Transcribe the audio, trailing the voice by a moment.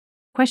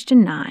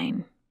Question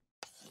 9.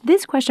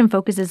 This question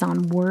focuses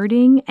on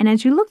wording, and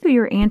as you look through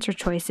your answer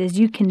choices,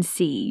 you can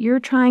see you're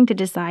trying to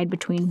decide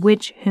between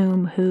which,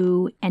 whom,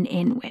 who, and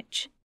in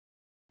which.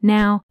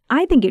 Now,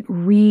 I think it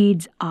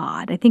reads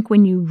odd. I think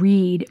when you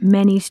read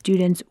many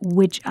students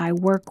which I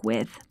work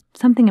with,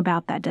 something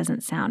about that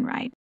doesn't sound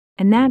right.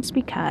 And that's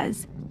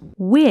because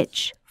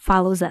which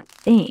follows a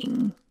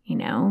thing,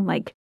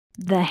 like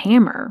the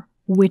hammer,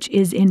 which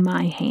is in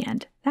my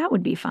hand. That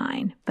would be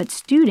fine. But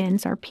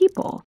students are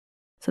people.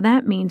 So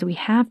that means we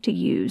have to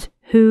use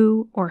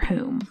who or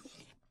whom.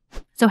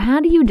 So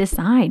how do you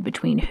decide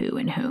between who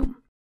and whom?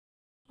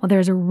 Well,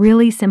 there's a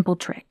really simple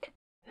trick.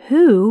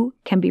 Who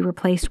can be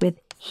replaced with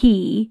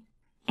he,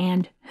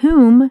 and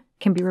whom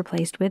can be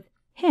replaced with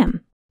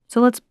him. So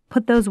let's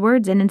put those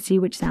words in and see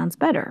which sounds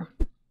better.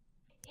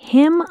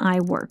 Him I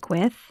work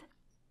with,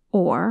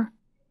 or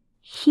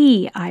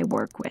he I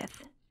work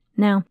with.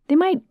 Now, they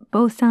might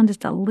both sound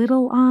just a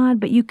little odd,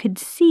 but you could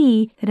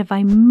see that if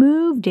I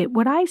moved it,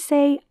 would I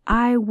say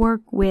I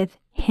work with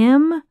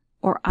him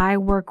or I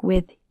work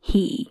with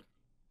he?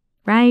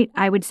 Right?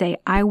 I would say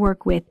I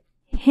work with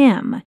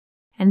him,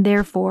 and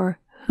therefore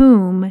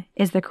whom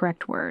is the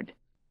correct word.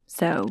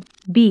 So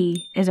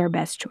B is our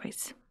best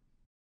choice.